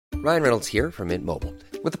Ryan Reynolds here from Mint Mobile.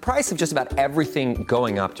 With the price of just about everything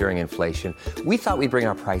going up during inflation, we thought we'd bring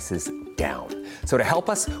our prices down. So to help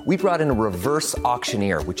us, we brought in a reverse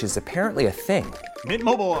auctioneer, which is apparently a thing. Mint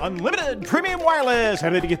Mobile Unlimited Premium Wireless.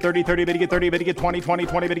 How to get 30, 30, bit to get 30, bit to get 20, 20,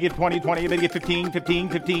 20, bit to get 20, 20, bit to get 15, 15,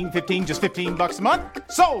 15, 15, just $15 a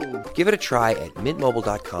month? Sold! Give it a try at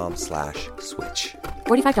mintmobile.com/switch.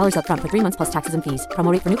 $45 up front for 3 months plus taxes and fees.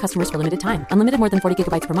 Promo rate for new customers for limited time. Unlimited more than 40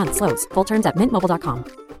 gigabytes per month. Slows full terms at mintmobile.com.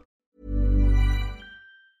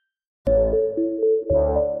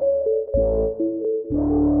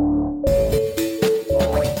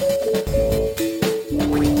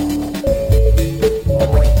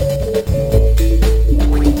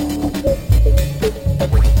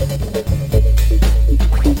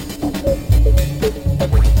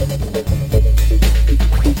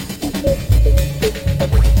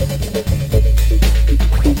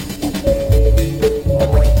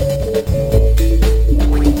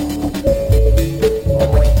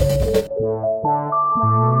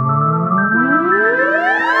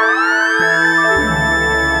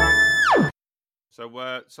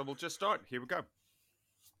 So we'll just start. Here we go.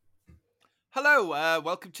 Hello,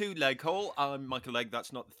 welcome to Leg Hole. I'm Michael Legg.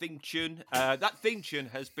 That's not the theme tune. That theme tune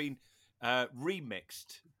has been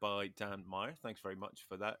remixed by Dan Meyer. Thanks very much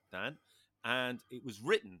for that, Dan. And it was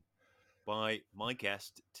written by my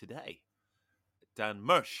guest today, Dan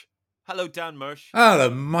Mersh. Hello, Dan Mersh. Hello,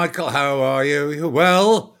 Michael. How are you? You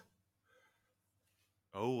well?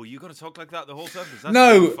 Oh, are you going to talk like that the whole time? That's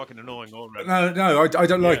No, fucking annoying already. No, I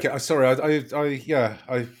don't like it. I'm sorry. I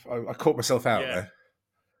caught myself out there.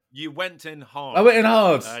 You went in hard. I went in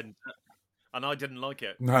hard, and I didn't like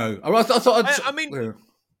it. No, I thought. I mean,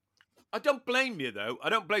 I don't blame you though. I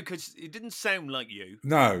don't blame because it didn't sound like you.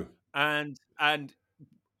 No, and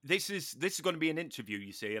this is going to be an interview,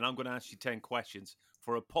 you see, and I'm going to ask you 10 questions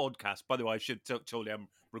for a podcast. By the way, I should tell you I'm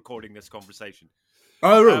recording this conversation.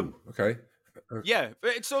 Oh, okay. Yeah,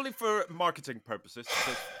 but it's only for marketing purposes,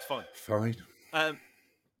 so it's fine. Fine.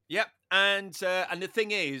 Yeah, and the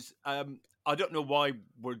thing is, I don't know why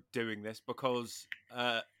we're doing this because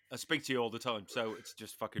I speak to you all the time, so it's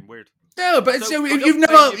just fucking weird. No, but So, you've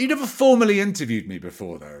never formally interviewed me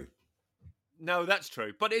before, though. No, that's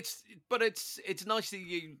true. But it's nice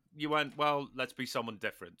that you went, well, let's be someone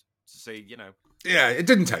different to see, you know. Yeah, it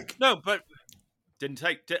didn't take. No, but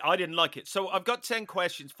I didn't like it. So I've got 10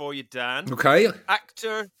 questions for you, Dan. Okay.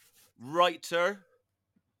 Actor, writer.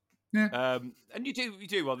 Yeah. And you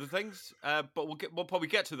do other things, but we'll probably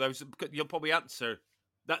get to those. You'll probably answer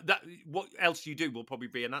that. What else you do will probably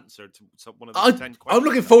be an answer to one of those 10 questions. I'm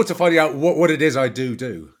looking forward to finding out what it is I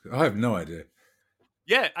do. I have no idea.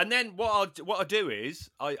 Yeah, and then what I do is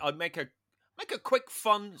I make a quick,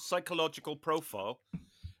 fun psychological profile,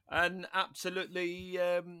 and absolutely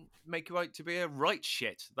make you out to be a right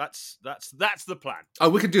shit. That's the plan. Oh,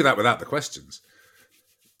 we could do that without the questions.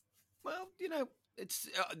 Well, you know, it's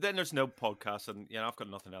then there's no podcast, and you know I've got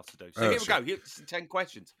nothing else to do. So here we go. Here's 10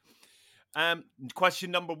 questions.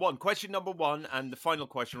 Question number one, and the final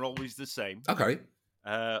question are always the same. Okay.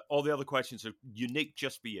 All the other questions are unique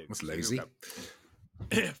just for you. That's lazy.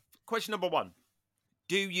 Question number one: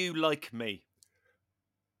 do you like me?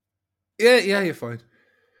 Yeah, you're fine.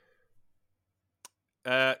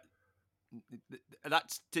 That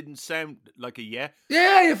didn't sound like a yeah.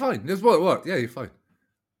 Yeah, you're fine. There's what? Yeah, you're fine.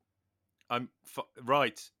 I'm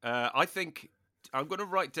right. I think I'm going to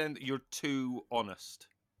write down that you're too honest.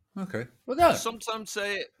 Okay. Well, no. Sometimes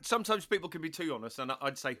people can be too honest, and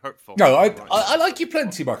I'd say hurtful. No, I like you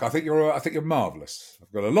plenty, Mike. I think you're marvelous.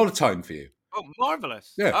 I've got a lot of time for you. Oh,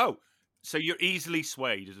 marvelous. Yeah. Oh, so you're easily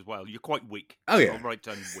swayed as well. You're quite weak. Oh, yeah. I'll write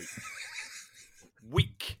down weak.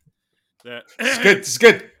 Weak. It's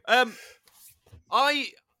good.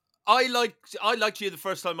 I liked you the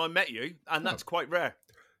first time I met you, and that's quite rare.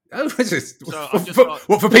 Oh, is it? So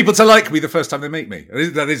for people to like me the first time they meet me?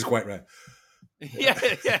 That is quite rare. Yeah.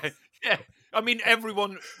 I mean,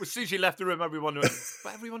 everyone, as soon as you left the room, everyone went,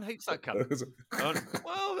 but everyone hates that cunt.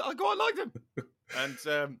 Well, I quite liked him.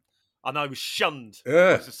 And I was shunned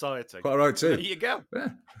by society. Quite right, too. There you go.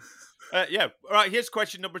 Yeah. All right, here's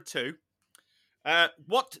question number 2.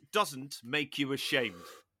 What doesn't make you ashamed?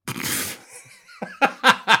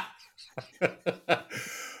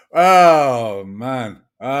 Oh, man.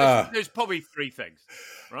 There's probably 3 things,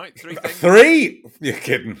 right? 3 things. 3? You're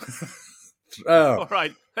kidding. All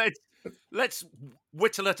right, let's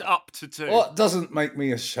whittle it up to 2. What doesn't make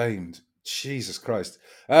me ashamed? Jesus Christ!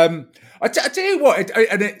 I tell you what,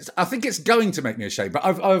 I think it's going to make me ashamed. But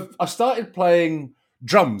I've started playing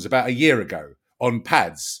drums about a year ago on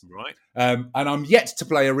pads, right? And I'm yet to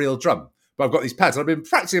play a real drum. but I've got these pads. I've been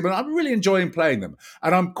practicing them, and I'm really enjoying playing them.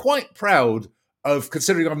 And I'm quite proud of,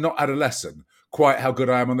 considering I'm not at a lesson, quite how good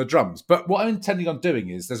I am on the drums. But what I'm intending on doing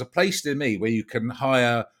is there's a place near me where you can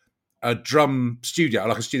hire a drum studio,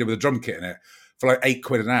 like a studio with a drum kit in it, for like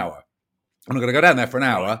 £8 an hour. And I'm going to go down there for an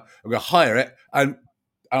hour. I'm going to hire it, and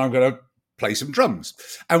I'm going to play some drums.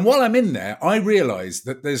 And while I'm in there, I realise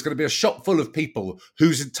that there's going to be a shop full of people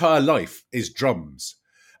whose entire life is drums.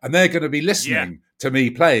 And they're going to be listening to me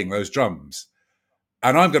playing those drums.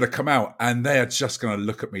 And I'm going to come out, and they are just going to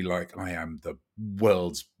look at me like I am the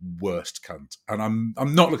world's worst cunt. And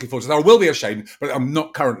I'm not looking forward to that. I will be ashamed, but I'm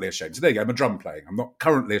not currently ashamed. So there you go, I'm a drum playing. I'm not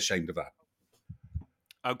currently ashamed of that.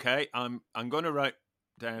 Okay, I'm going to write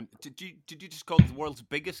down. Did you just call it the world's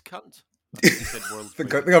biggest cunt? I think you said world's I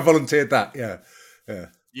biggest. think I volunteered that.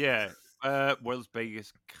 Yeah. World's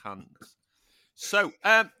biggest cunt. So,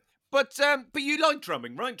 but you like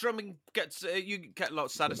drumming, right? Drumming gets you get a lot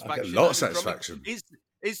of satisfaction. I get a lot of out drumming. satisfaction.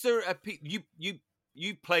 Is there a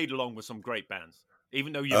you played along with some great bands,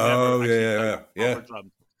 even though you Oh, never actually yeah. played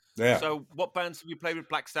drums. Yeah. So, what bands have you played with?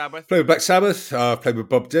 Black Sabbath. Played with Black Sabbath. I've played with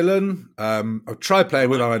Bob Dylan. I've tried playing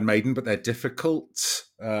with Iron Maiden, but they're difficult.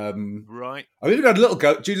 Right. I've even had a little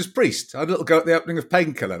go at Judas Priest. I had a little go at the opening of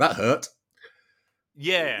Painkiller. That hurt.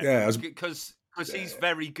 Yeah. Because he's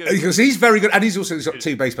very good. Because he's very good, and he's got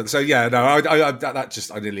 2 bass players. So yeah, no,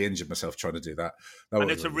 I nearly injured myself trying to do that.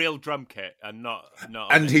 And it's a real drum kit, and not.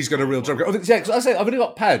 And he's got a real drum kit. Yeah, because I say I've only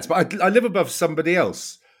got pads, but I live above somebody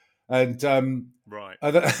else, and right.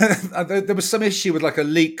 There was some issue with like a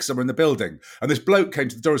leak somewhere in the building, and this bloke came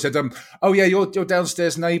to the door and said, "Oh yeah, your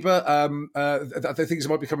downstairs neighbour. I think it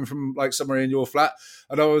might be coming from like somewhere in your flat."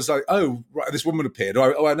 And I was like, "Oh, right." This woman appeared.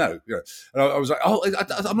 I know. You know. And I was like, "Oh,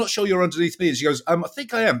 I'm not sure you're underneath me." And she goes, "I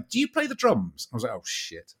think I am. Do you play the drums?" I was like, "Oh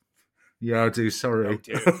shit, yeah, I do. Sorry." Oh,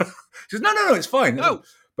 She goes, "No, it's fine." No.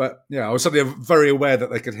 But yeah, I was suddenly very aware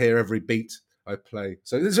that they could hear every beat I play.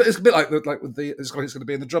 So it's a bit like with the it's going to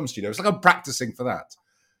be in the drum studio. It's like I'm practicing for that.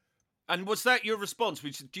 And was that your response?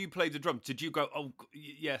 Do you play the drum? Did you go, "Oh,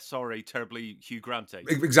 yeah, sorry, terribly Hugh Grant"?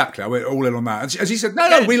 Exactly. I went all in on that. And she said,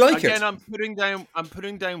 no, we like it. Again, I'm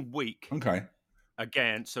putting down week. Okay.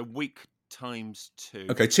 Again, so week times 2.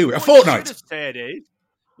 Okay, 2 a fortnight.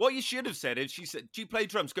 What you should have said is, she said, "Do you play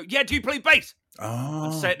drums?" Go, "Yeah, do you play bass?" Oh.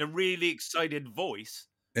 And say it in a really excited voice.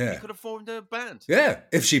 Yeah. You could have formed a band. Yeah,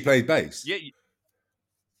 if she played bass. Yeah.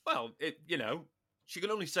 Well, she can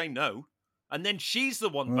only say no. And then she's the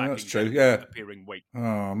one backing that's true. down Yeah. appearing weak.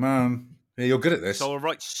 Oh man, yeah, you're good at this. So I'll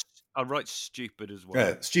write stupid as well.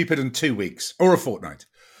 Yeah, stupid in 2 weeks or a fortnight.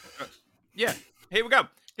 Yeah, here we go.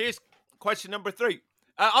 Here's question number 3.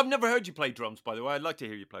 I've never heard you play drums, by the way. I'd like to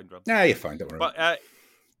hear you play drums. Nah, you're fine. Don't worry. But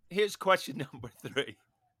here's question number 3.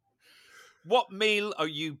 What meal are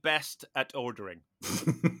you best at ordering?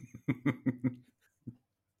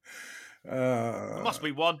 There must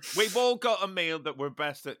be one. We've all got a meal that we're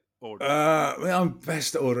best at ordering. I'm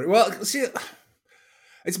best at ordering. Well, see,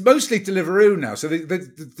 it's mostly Deliveroo now, so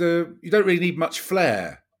the you don't really need much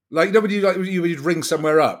flair. Like when you'd ring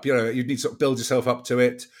somewhere up, you'd need to sort of build yourself up to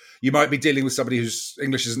it. You might be dealing with somebody whose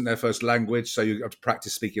English isn't their first language, so you have to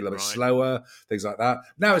practice speaking a little bit slower, things like that.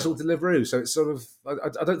 Now it's all Deliveroo, so it's sort of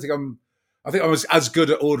I don't think I think I was as good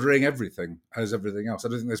at ordering everything as everything else. I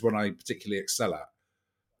don't think there's one I particularly excel at.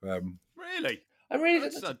 Really? I really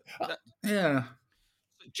yeah.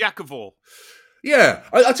 Jack of all. Yeah,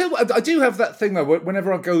 I tell you what, I do have that thing though.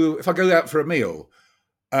 Whenever if I go out for a meal,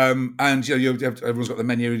 and everyone's got the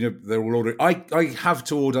menu and they're all ordering, I have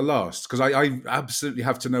to order last because I absolutely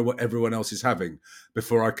have to know what everyone else is having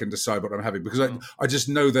before I can decide what I'm having, because I just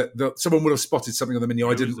know that someone would have spotted something on the menu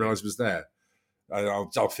I didn't realise was there.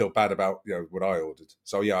 I'll feel bad about what I ordered.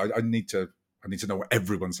 So yeah, I need to know what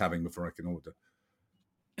everyone's having before I can order.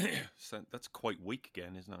 So that's quite weak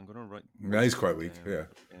again, isn't it? I'm going to write. Yeah, he's quite weak. Yeah.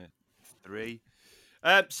 3.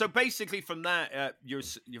 So basically, from that, you're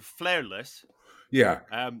flairless. Yeah.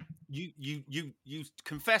 You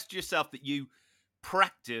confessed to yourself that you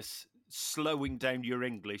practice slowing down your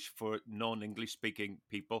English for non-English speaking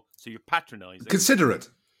people. So you're patronising. Considerate.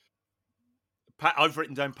 I've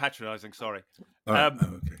written down patronising. Sorry. Okay.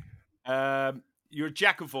 You're a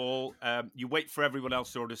jack of all. You wait for everyone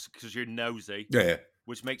else to order because you're nosy. Yeah.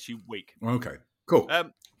 Which makes you weak. Okay. Cool.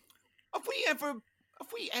 Have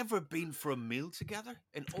we ever been for a meal together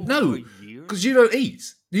in all no, our years? Because you don't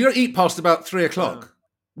eat. You don't eat past about 3:00.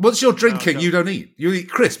 Once you're drinking, you don't eat. You eat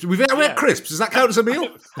crisps. We've had crisps. Does that count as a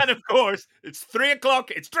meal? And of course, it's 3:00.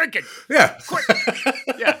 It's drinking. Yeah. Quick.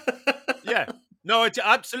 Yeah. No, it's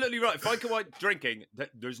absolutely right. If I go out drinking,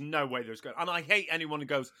 there's no way there's going. And I hate anyone who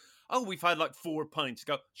goes, "Oh, we've had like 4 pints."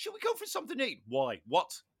 Go, should we go for something to eat? Why?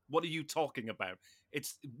 What? What are you talking about?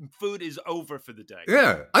 Food is over for the day.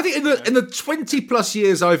 Yeah. I think in the 20 plus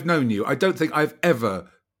years I've known you, I don't think I've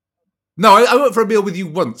ever. No, I went for a meal with you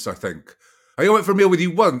once, I think. I went for a meal with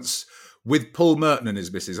you once with Paul Merton and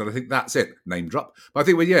his missus, and I think that's it. Name drop. But I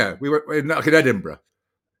think we went in Edinburgh.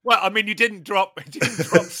 Well, I mean, you didn't drop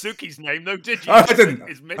Suki's name, though, did you? I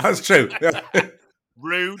didn't. That's true. Yeah.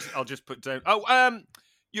 Rude. I'll just put down. Oh,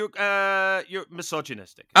 you're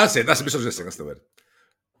misogynistic. That's it. That's misogynistic. That's the word.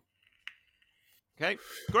 Okay,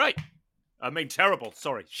 great. I mean, terrible.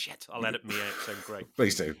 Sorry. Shit. I'll edit me out. Sound great.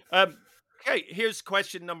 Please do. Okay, here's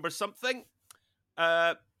question number something.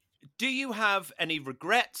 Do you have any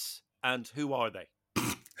regrets, and who are they?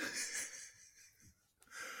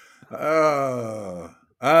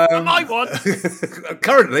 My one.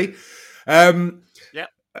 Currently, yeah.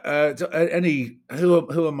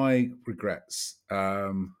 Who are my regrets?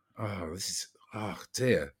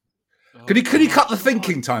 Dear. Can you cut the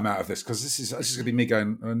thinking time out of this? Because this is going to be me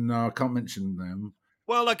going. Oh, no, I can't mention them.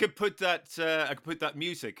 Well, I could put that.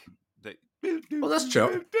 Music. Well, that's chill.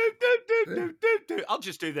 I'll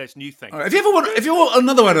just do this new thing. Right, if you want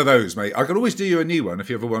another one of those, mate, I can always do you a new one. If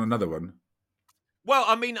you ever want another one. Well,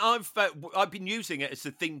 I mean, I've been using it as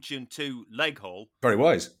the theme tune to Leg Hole. Very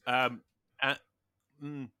wise. But I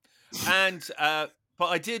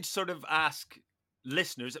did sort of ask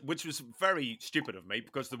listeners, which was very stupid of me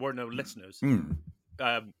because there were no listeners. And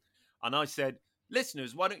I said,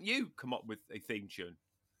 listeners, why don't you come up with a theme tune?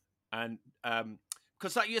 And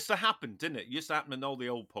because that used to happen, didn't it? It used to happen in all the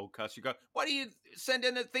old podcasts. You go, why do you send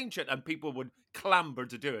in a theme tune? And people would clamber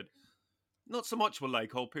to do it. Not so much with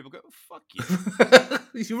Lake Hole. People go, oh, fuck you.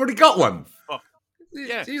 You've already got one. Fuck.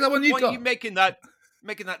 Yeah. See that one you got. Why are you making that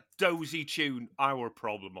dozy tune our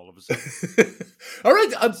problem all of a sudden? All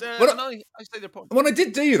right. I say their point. When I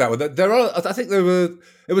did do you that one, I think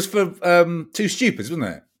it was for Two Stupids, wasn't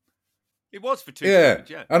it? It was for Two Stupids,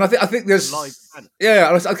 yeah. And I think there's live.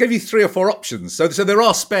 Yeah, I gave you 3 or 4 options. So there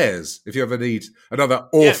are spares if you ever need another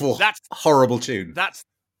awful, horrible tune. That's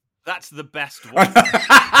the best one.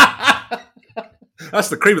 That's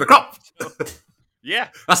the cream of the crop. Yeah,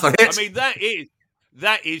 that's the hit. I mean,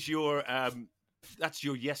 that is your that's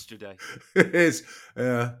your yesterday. It is.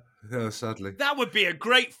 Yeah, sadly. That would be a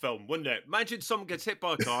great film, wouldn't it? Imagine someone gets hit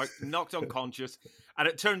by a car, knocked unconscious, and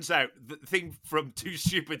it turns out the thing from Two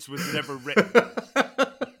Stupids was never written.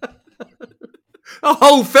 A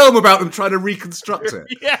whole film about them trying to reconstruct it.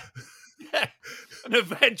 Yeah. And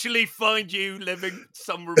eventually find you living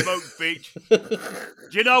some remote beach. Do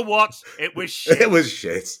you know what? It was shit. It was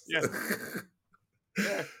shit. Yeah.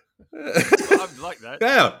 Yeah. Well, I like that.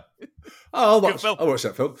 Yeah. I'll watch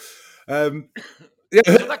that film. Yeah.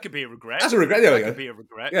 So that could be a regret. That's a regret. There we go. That could be a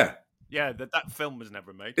regret. Yeah. Yeah, that film was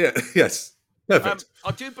never made. Yeah. Yes. Perfect.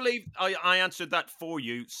 I do believe I answered that for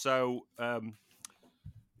you. So, what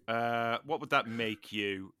would that make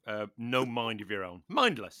you? No mind of your own.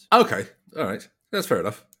 Mindless. Okay. All right. That's fair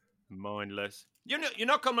enough. Mindless. You're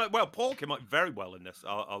not coming. Well, Paul came out very well in this.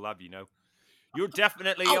 I'll have you know. You're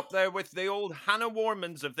definitely up there with the old Hannah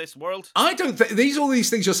Warmans of this world. I don't think all these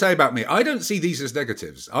things you'll say about me. I don't see these as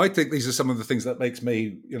negatives. I think these are some of the things that makes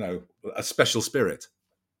me, a special spirit.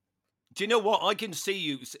 Do you know what? I can see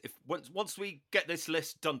you once we get this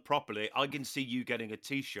list done properly. I can see you getting a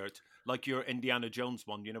T-shirt like your Indiana Jones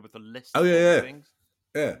one, with a list. Oh of things.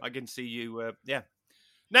 Yeah. I can see you. Yeah.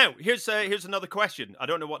 Now here's another question. I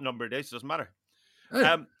don't know what number it is. Doesn't matter.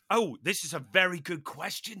 Oh, This is a very good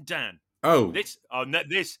question, Dan. Oh, this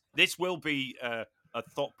will be a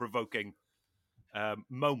thought-provoking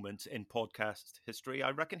moment in podcast history,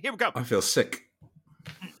 I reckon. Here we go. I feel sick.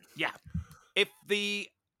 Yeah. If the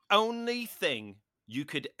only thing you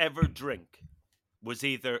could ever drink was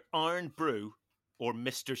either Iron Brew or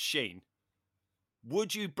Mr. Sheen,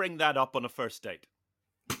 would you bring that up on a first date?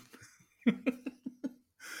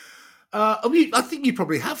 I think you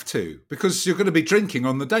probably have to, because you're going to be drinking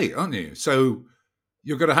on the date, aren't you? So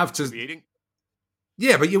you're going to have to be eating.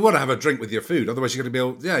 Yeah, but you want to have a drink with your food, otherwise you're going to be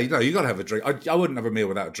able. Yeah, you got to have a drink. I wouldn't have a meal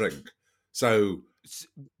without a drink. So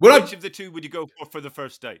which of the two would you go for the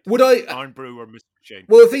first date? Would I Iron Brew or Mr. Sheen?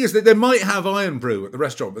 Well, the thing is that they might have Iron Brew at the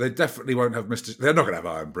restaurant, but they definitely won't have Mr. They're not going to have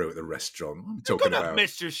Iron Brew at the restaurant. What are you talking about?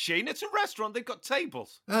 Mr. Sheen. It's a restaurant. They've got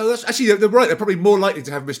tables. Oh, that's actually they're right. They're probably more likely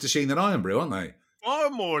to have Mr. Sheen than Iron Brew, aren't they? Far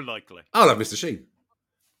more likely. I'll have Mr. Sheen.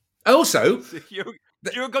 Also,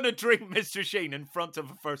 you're going to drink Mr. Sheen in front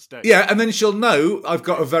of a first date. Yeah, and then she'll know I've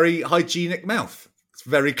got a very hygienic mouth. It's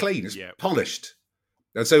very clean. It's polished.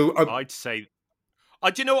 And so I'd say.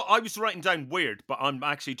 Do you know what? I was writing down weird, but I'm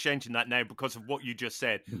actually changing that now because of what you just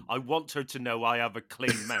said. I want her to know I have a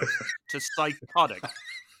clean mouth. To psychotic.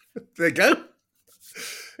 There you go.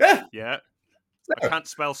 Yeah. Yeah. I can't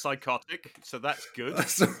spell psychotic, so that's good.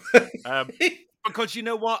 Because you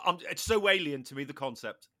know what? It's so alien to me, the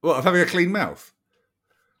concept. What, of having a clean mouth?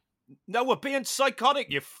 No, we're being psychotic,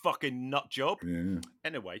 you fucking nut job. Yeah.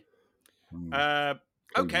 Anyway.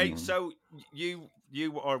 Okay, so you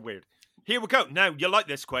are weird. Here we go. Now, you like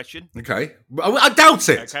this question. Okay. I doubt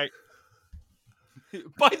it. Okay.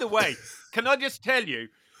 By the way, can I just tell you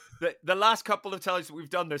that the last couple of times that we've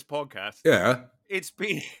done this podcast, Yeah. it's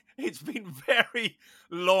been very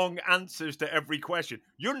long answers to every question.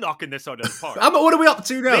 You're knocking this out of the park. What are we up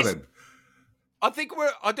to now then? I think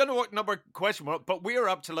I don't know what number question we're up, but we're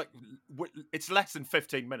up to it's less than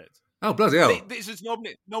 15 minutes. Oh, bloody hell. This is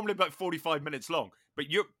normally about 45 minutes long, but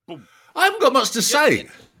boom. I haven't got much to say.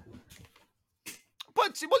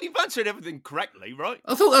 But, well, you've answered everything correctly, right?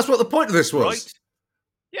 I thought that's what the point of this was. Right.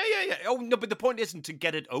 Yeah. Oh, no, but the point isn't to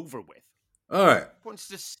get it over with. All right. The point is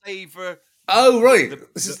to savour. Oh, right.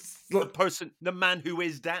 The man who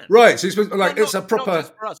is Dan. Right. So it's a proper. Not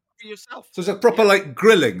just for us, for yourself. So it's a proper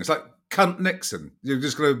grilling. It's like cunt Nixon. You're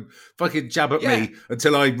just going to fucking jab at me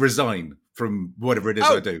until I resign from whatever it is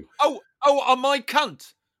I do. Am I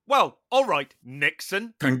cunt? Well, all right,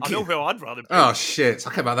 Nixon. Thank you. I know who I'd rather be. Oh, shit.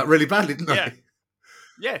 I came out that really badly, didn't I?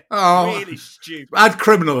 Yeah. Oh, really stupid. Add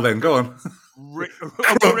criminal then. Go on.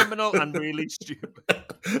 Criminal and really stupid.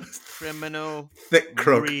 Criminal. Thick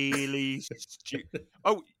crook. Really stupid.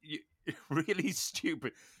 Oh, really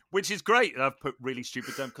stupid. Which is great. I've put really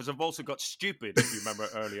stupid down because I've also got stupid, if you remember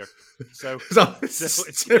earlier. So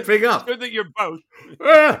it's slipping up. Good that you're both.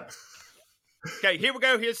 Okay, here we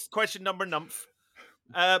go. Here's question number numph.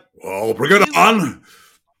 Bring it on.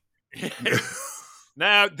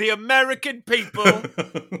 Now, the American people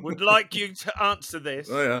would like you to answer this.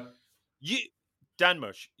 Oh, yeah. Dan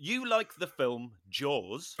Mersh, you like the film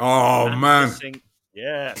Jaws. Oh, man.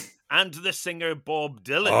 And the singer Bob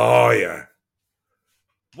Dylan. Oh, yeah.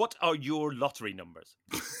 What are your lottery numbers?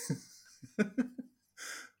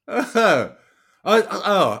 I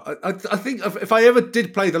think if I ever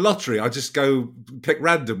did play the lottery, I'd just go pick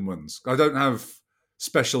random ones. I don't have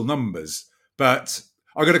special numbers, but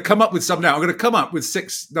I'm going to come up with some now. I'm going to come up with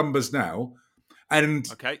 6 numbers now, and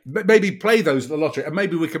maybe play those at the lottery, and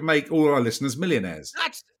maybe we can make all our listeners millionaires.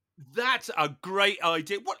 That's a great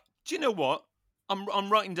idea. What do you know? What I'm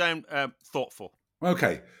writing down. Thoughtful.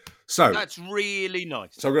 Okay, so that's really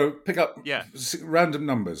nice. So I'm going to pick up random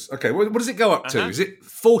numbers. Okay, what does it go up to? Is it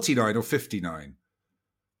 49 or 59?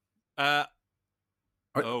 I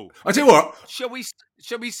tell you what. Shall we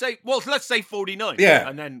say? Well, let's say 49. Yeah,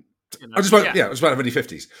 and then. I just won't have any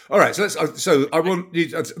 50s. All right, so I want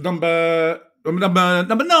you number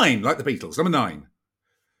 9, like the Beatles. Number 9.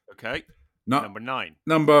 Okay. Number 9.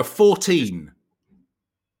 Number 14.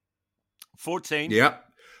 14. Yeah.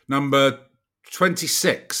 Number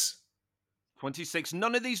 26. 26.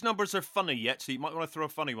 None of these numbers are funny yet, so you might want to throw a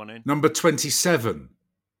funny one in. Number 27.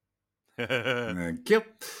 Thank you.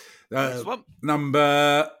 This one.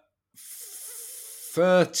 Number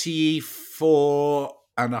 34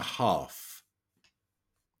 and a half.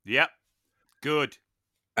 Yep. Good.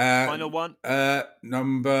 Final one.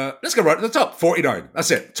 Let's go right at the top. 49.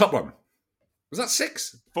 That's it. Top one. Was that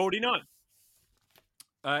 6? 49.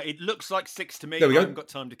 It looks like 6 to me. There we go. I haven't got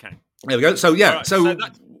time to count. There we go. So yeah. Right, so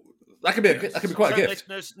that could be quite a gift.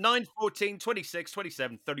 Listeners, 9, 14, 26,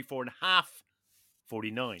 27, 34 and a half,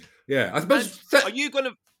 49. Yeah. I suppose. How are you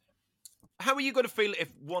going to feel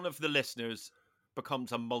if one of the listeners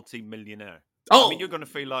becomes a multi-millionaire? Oh, I mean, you're going to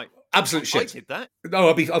feel like absolute shit. I did that. No,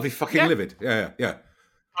 I'll be fucking livid. Yeah.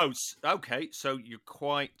 Oh, okay. So you're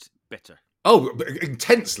quite bitter. Oh,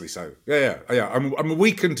 intensely so. Yeah. I'm a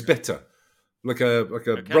weakened bitter, like a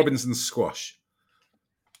Robinson squash.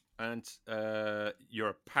 And you're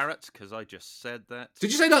a parrot because I just said that.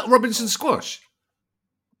 Did you say that Robinson squash?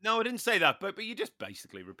 No, I didn't say that, but you just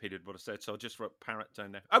basically repeated what I said, so I just wrote parrot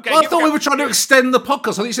down there. Okay. Well, I thought we were trying to extend the podcast.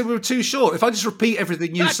 I thought you said we were too short. If I just repeat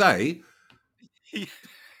everything you say,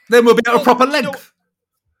 then we'll be at a proper length.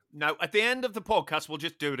 No, at the end of the podcast, we'll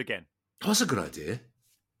just do it again. Oh, that's a good idea.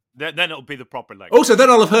 Then it'll be the proper length. Also, then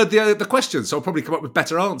I'll have heard the questions, so I'll probably come up with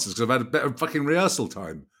better answers because I've had a better fucking rehearsal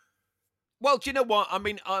time. Well, do you know what? I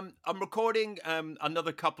mean, I'm recording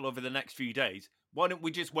another couple over the next few days. Why don't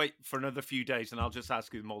we just wait for another few days and I'll just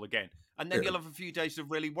ask you them all again? And then you'll have a few days to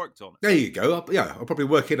really worked on it. There you go. I'll probably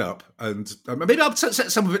work it up. And maybe I'll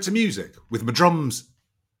set some of it to music with my drums.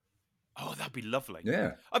 Oh, that'd be lovely.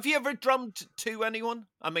 Yeah. Have you ever drummed to anyone?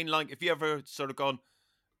 I mean, like, have you ever sort of gone...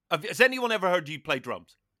 Has anyone ever heard you play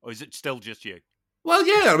drums? Or is it still just you? Well,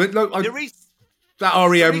 yeah. I mean, look, that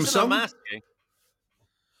REM song. I'm asking,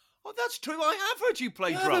 oh, that's true. I have heard you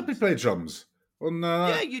play drums. I've play drums. on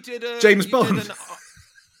you did a James Bond.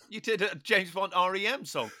 You did a James Bond REM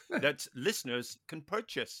song that listeners can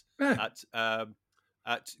purchase at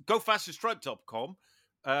gofasterstripe.com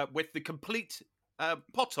with the complete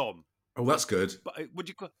pot-on. Oh, that's good. But would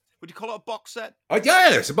you call it a box set?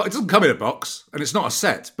 Yeah, it doesn't come in a box, and it's not a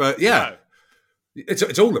set, but yeah, No.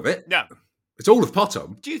 it's all of it. Yeah, it's all of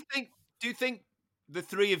Potom. Do you think the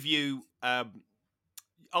three of you? I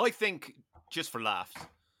think just for laughs,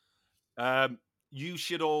 you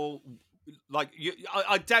should all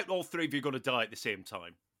I doubt all three of you are going to die at the same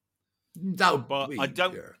time.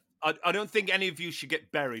 I don't think any of you should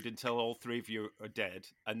get buried until all three of you are dead,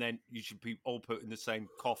 and then you should be all put in the same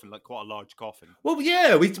coffin, like quite a large coffin. Well,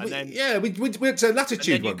 yeah, we went to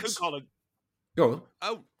Latitude once. You could call it. Go on.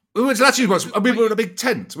 Oh, we went to Latitude once. We were in a big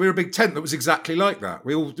tent. We were a big tent that was exactly like that.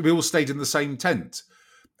 We all stayed in the same tent,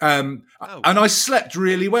 and I slept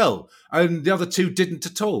really well, and the other two didn't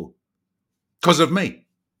at all because of me.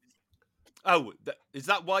 Oh, is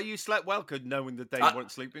that why you slept well? Because knowing that they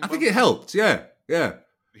weren't sleeping. I think it helped. Yeah.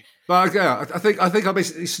 But yeah, I think I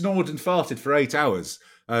basically snored and farted for 8 hours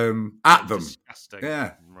at them. Disgusting.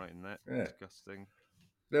 Yeah, I'm writing that. Yeah. Disgusting.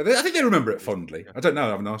 Yeah, I think they remember it fondly. I don't know. I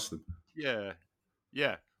haven't asked them. Yeah.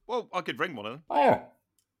 Well, I could ring one of them. Oh yeah.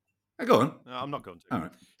 Go on. No, I'm not going to. All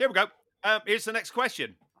right. Here we go. Here's the next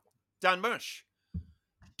question. Dan Mersh,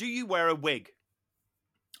 do you wear a wig?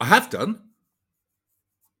 I have done.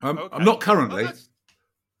 Okay. I'm not currently. Oh,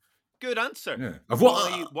 good answer. Yeah. Of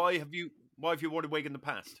what? Why have you worn a wig in the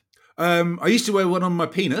past? I used to wear one on my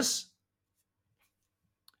penis.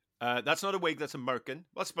 That's not a wig. That's a merkin.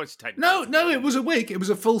 Well, I suppose technically. No, it was a wig. It was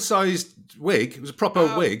a full-sized wig. It was a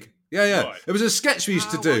proper wig. Yeah. Right. It was a sketch we used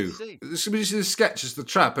to do. We used to do a sketch as the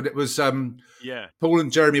trap, and it was Paul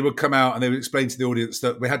and Jeremy would come out and they would explain to the audience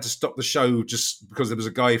that we had to stop the show just because there was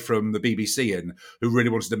a guy from the BBC in who really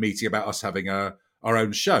wanted a meeting about us having our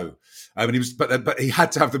own show. And he was, but he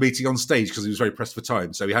had to have the meeting on stage because he was very pressed for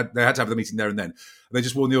time. So they had to have the meeting there and then. And they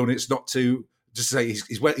just warned the audience not to just say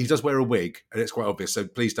he does wear a wig, and it's quite obvious. So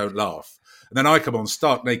please don't laugh. And then I come on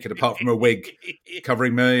stark naked, apart from a wig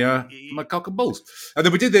covering my cock and balls. And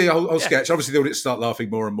then we did the whole sketch. Obviously, the audience start laughing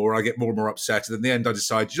more and more. I get more and more upset. And in the end, I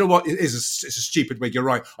decide, you know what? It's a stupid wig. You're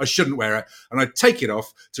right. I shouldn't wear it. And I take it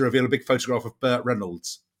off to reveal a big photograph of Burt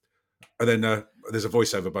Reynolds. And then there's a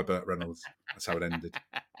voiceover by Burt Reynolds. That's how it ended.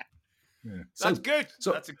 Yeah. That's good.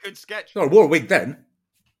 That's a good sketch. No, I wore a wig then.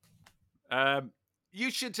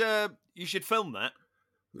 You should film that.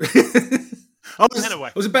 I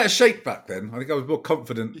was in better shape back then. I think I was more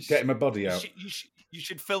confident getting my body out. You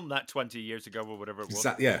should film that 20 years ago or whatever it was.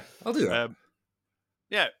 Yeah, I'll do that.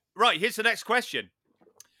 Yeah, right. Here's the next question.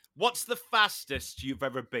 What's the fastest you've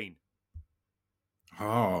ever been?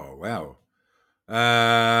 Oh, wow.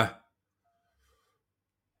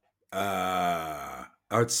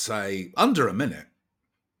 I'd say under a minute.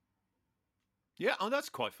 Yeah, that's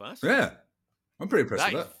quite fast. Yeah. I'm pretty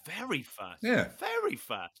impressed with that. Very fast. Yeah. Very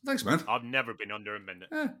fast. Thanks, man. I've never been under a minute.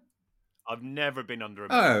 Yeah. I've never been under a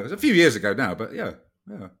minute. Oh, it was a few years ago now, but yeah.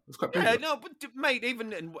 It's quite big. Yeah, no, but mate,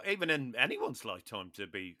 even in anyone's lifetime to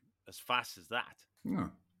be as fast as that. Yeah,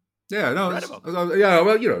 no. Well, I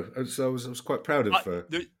was quite proud of.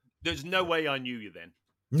 There's no way I knew you then.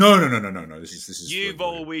 No. This is. You've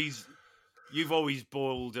always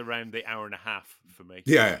boiled around the hour and a half for me.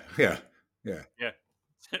 Yeah.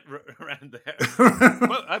 Around there.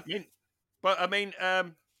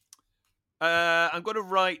 I'm going to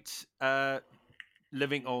write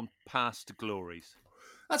living on past glories.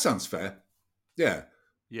 That sounds fair. Yeah.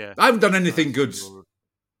 I haven't done anything good.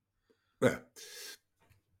 Yeah.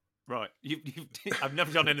 Right. I've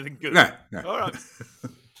never done anything good. No. All right.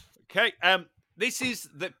 Okay. This is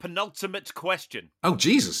the penultimate question. Oh,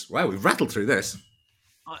 Jesus. Wow, we've rattled through this.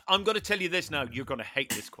 I'm going to tell you this now. You're going to hate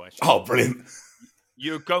this question. Oh, brilliant.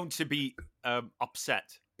 You're going to be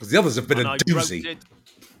upset. Because the others have been a doozy.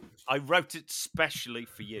 I wrote it specially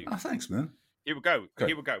for you. Oh, thanks, man. Here we go.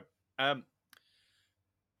 Here we go. Dan.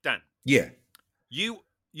 Yeah. You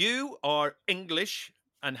are English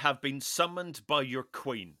and have been summoned by your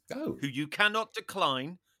queen, who you cannot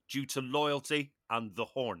decline due to loyalty and the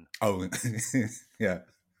horn. Oh, yeah,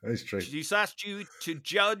 that's true. She's asked you to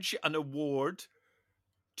judge and award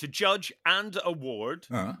the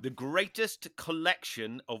greatest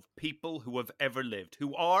collection of people who have ever lived,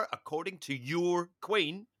 who are, according to your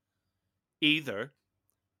queen, either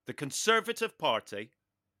the Conservative Party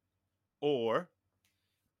or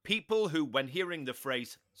people who, when hearing the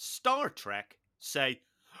phrase Star Trek, say,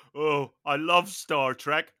 "Oh, I love Star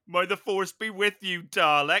Trek. May the Force be with you,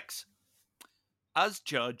 Daleks." As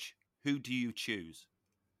judge, who do you choose?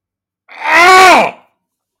 Oh!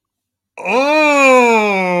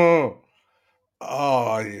 Oh,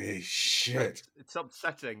 shit. It's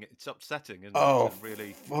upsetting. It's upsetting, isn't Oh, it? To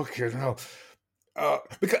really. fucking hell.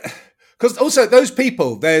 Because also those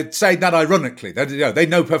people, they're saying that ironically. They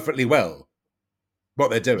know perfectly well what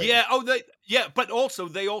they're doing. Yeah. Oh, but also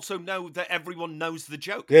they also know that everyone knows the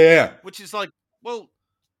joke. Yeah. Which is like, well,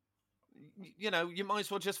 you might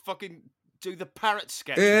as well just fucking do the parrot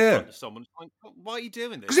sketch in front of someone. Like, why are you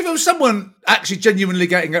doing this? Because if it was someone actually genuinely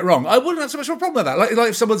getting it wrong, I wouldn't have so much of a problem with that. Like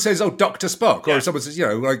if someone says, "Oh, Dr. Spock," or if someone says,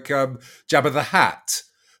 like Jabba the Hat.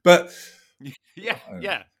 But yeah.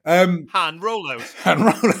 Han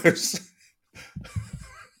Rolos.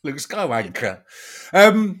 Luke Skywalker.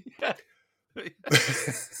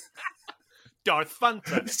 Darth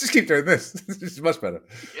Fanta. Let's just keep doing this. This is much better.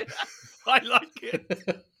 Yeah, I like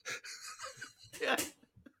it. Yeah.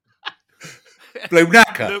 Blue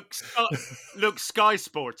Knacker. Luke Sky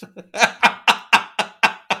Sport.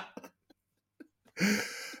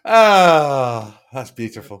 That's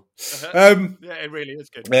beautiful. Yeah, it really is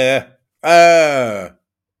good. Yeah.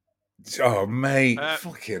 Oh, mate,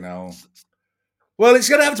 fucking hell. Well, it's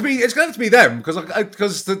gonna have to be them because I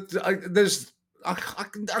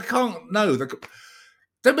can't know.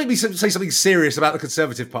 Don't make me say something serious about the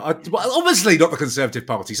Conservative Party. Well, obviously not the Conservative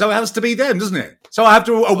Party, so it has to be them, doesn't it? So I have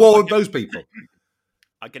to award those people.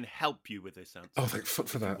 I can help you with this answer. Oh, thank fuck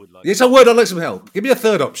for that. Like yes, I would. I'd like some help. Give me a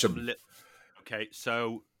third option. Okay,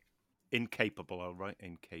 so incapable. All right,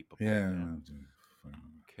 incapable. Yeah.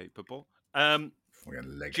 Capable.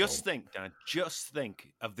 Just think, Dan. Just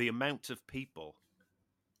think of the amount of people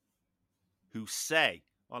who say,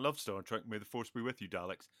 "I love Star Trek. May the Force be with you,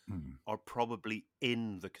 Daleks," are probably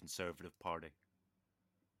in the Conservative Party.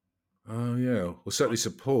 Oh yeah, we'll certainly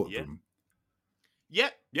support them.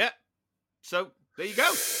 Yeah. So there you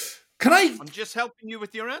go. I'm just helping you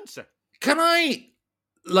with your answer. Can I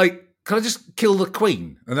just kill the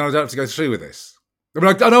Queen and then I don't have to go through with this? I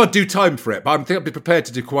mean, I know I'd do time for it, but I think I'd be prepared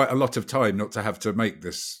to do quite a lot of time not to have to make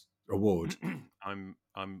this award. I'm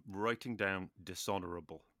writing down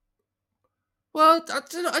dishonourable. Well,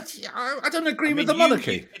 I don't agree with the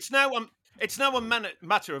monarchy. It's now a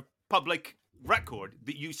matter of public record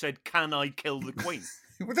that you said, "Can I kill the Queen?"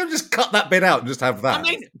 Well, don't just cut that bit out and just have that. I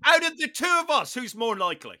mean, out of the two of us, who's more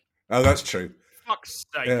likely? Oh, that's true. Fuck's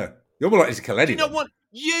sake. Yeah. You're more likely to kill anyone. You know what?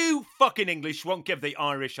 You fucking English won't give the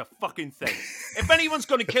Irish a fucking thing. If anyone's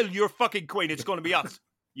going to kill your fucking Queen, it's going to be us,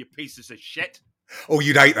 you pieces of shit. Oh,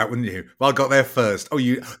 you'd hate that, wouldn't you? Well, I got there first. Oh,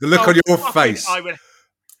 the look on your face. I would.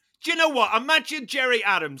 Do you know what? Imagine Jerry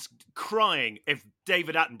Adams crying if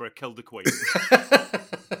David Attenborough killed the Queen.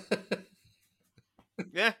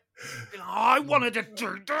 Yeah? I wanted to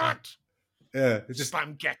do that. Yeah. It's just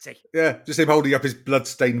Spaghetti. Yeah, just him holding up his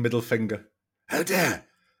blood-stained middle finger. How dare.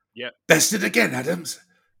 Yeah. Best it again, Adams.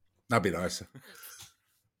 That'd be nice.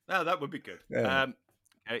 No, that would be good. Yeah.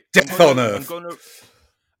 Okay. Death on Earth.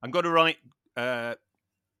 I'm going to write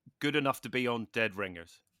good enough to be on Dead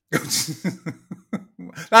Ringers.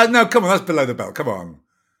 No, come on, that's below the belt. Come on.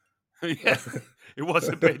 Yeah, it was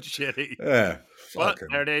a bit shitty. Yeah. But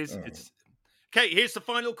there it is. Oh. Okay, here's the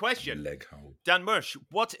final question. Leg hole. Dan Mersh,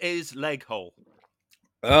 what is leg hole?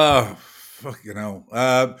 Oh, fucking hell.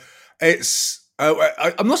 It's...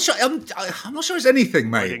 I'm not sure. I'm not sure it's anything,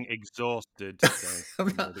 mate. Getting exhausted.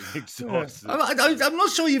 I'm not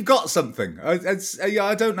sure you've got something. I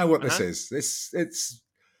don't know what this is. It's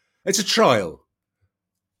a trial.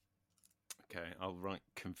 Okay, I'll write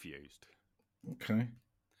confused. Okay.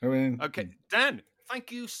 I mean, okay, Dan.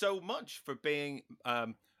 Thank you so much for being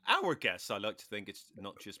our guest. I like to think it's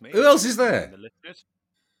not just me. Who else is there? The listeners.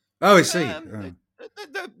 Oh, I see.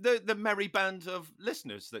 The merry band of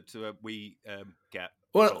listeners that we get.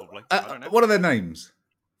 Well, probably. What are their names?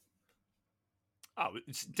 Oh,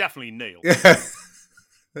 it's definitely Neil. Yeah,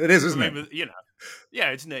 it is, isn't it? Yeah,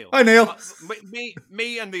 it's Neil. Hi, Neil.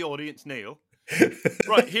 Me and the audience, Neil.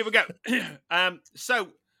 Right, here we go. So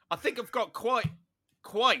I think I've got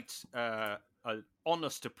quite an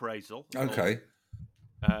honest appraisal. Okay.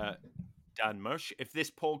 Of, Dan Mersh. If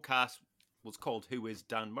this podcast was called "Who is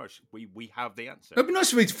Dan Mersh?" we have the answer. It'd be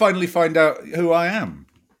nice for me to finally find out who I am.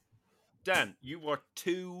 Dan, you are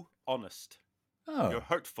too honest. Oh. You're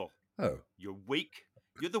hurtful. Oh. You're weak.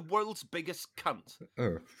 You're the world's biggest cunt.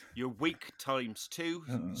 Oh. You're weak times two.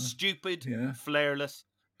 Stupid, yeah. flareless,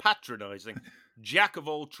 patronising, jack of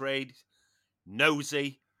all trades,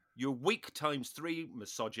 nosy. You're weak times three,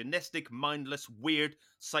 misogynistic, mindless, weird,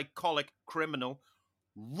 psychotic, criminal,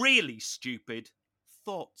 really stupid,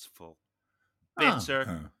 thoughtful,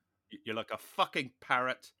 bitter. You're like a fucking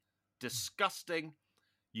parrot, disgusting.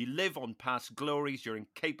 You live on past glories. You're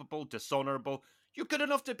incapable, dishonourable. You're good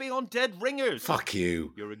enough to be on Dead Ringers. Fuck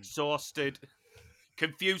you. You're exhausted,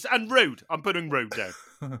 confused, and rude. I'm putting rude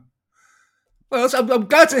down. Well, I'm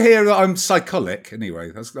glad to hear that I'm psycholic.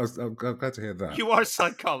 Anyway, I'm glad to hear that. You are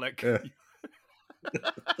psycholic. Yeah.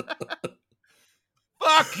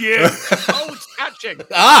 Fuck you. Oh, it's catching.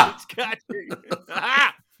 It's catching.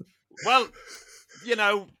 Well,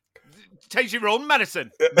 take your own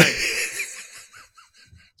medicine, mate.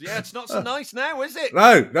 Yeah, it's not so nice now, is it?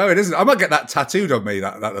 No, it isn't. I might get that tattooed on me.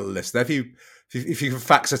 That little list there. If you can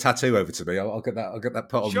fax a tattoo over to me, I'll get that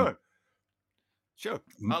put on. Sure.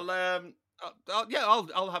 I'll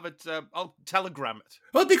have it. I'll telegram it.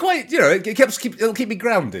 Well, it'd be quite. It'll keep me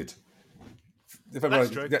grounded. If ever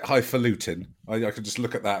I get highfalutin, I can just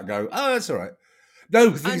look at that and go, "Oh, that's all right."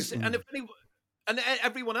 No, and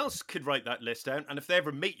everyone else could write that list down, and if they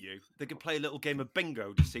ever meet you, they could play a little game of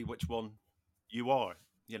bingo to see which one you are.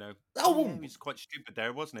 He was quite stupid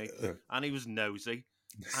there, wasn't he? And he was nosy,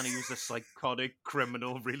 and he was a psychotic,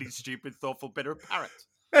 criminal, really stupid, thoughtful, bitter parrot.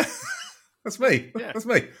 That's me. Yeah. That's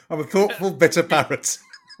me. I'm a thoughtful, bitter parrot.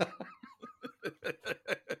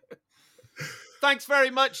 Thanks very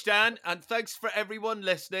much, Dan, and thanks for everyone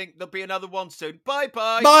listening. There'll be another one soon.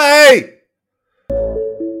 Bye-bye. Bye!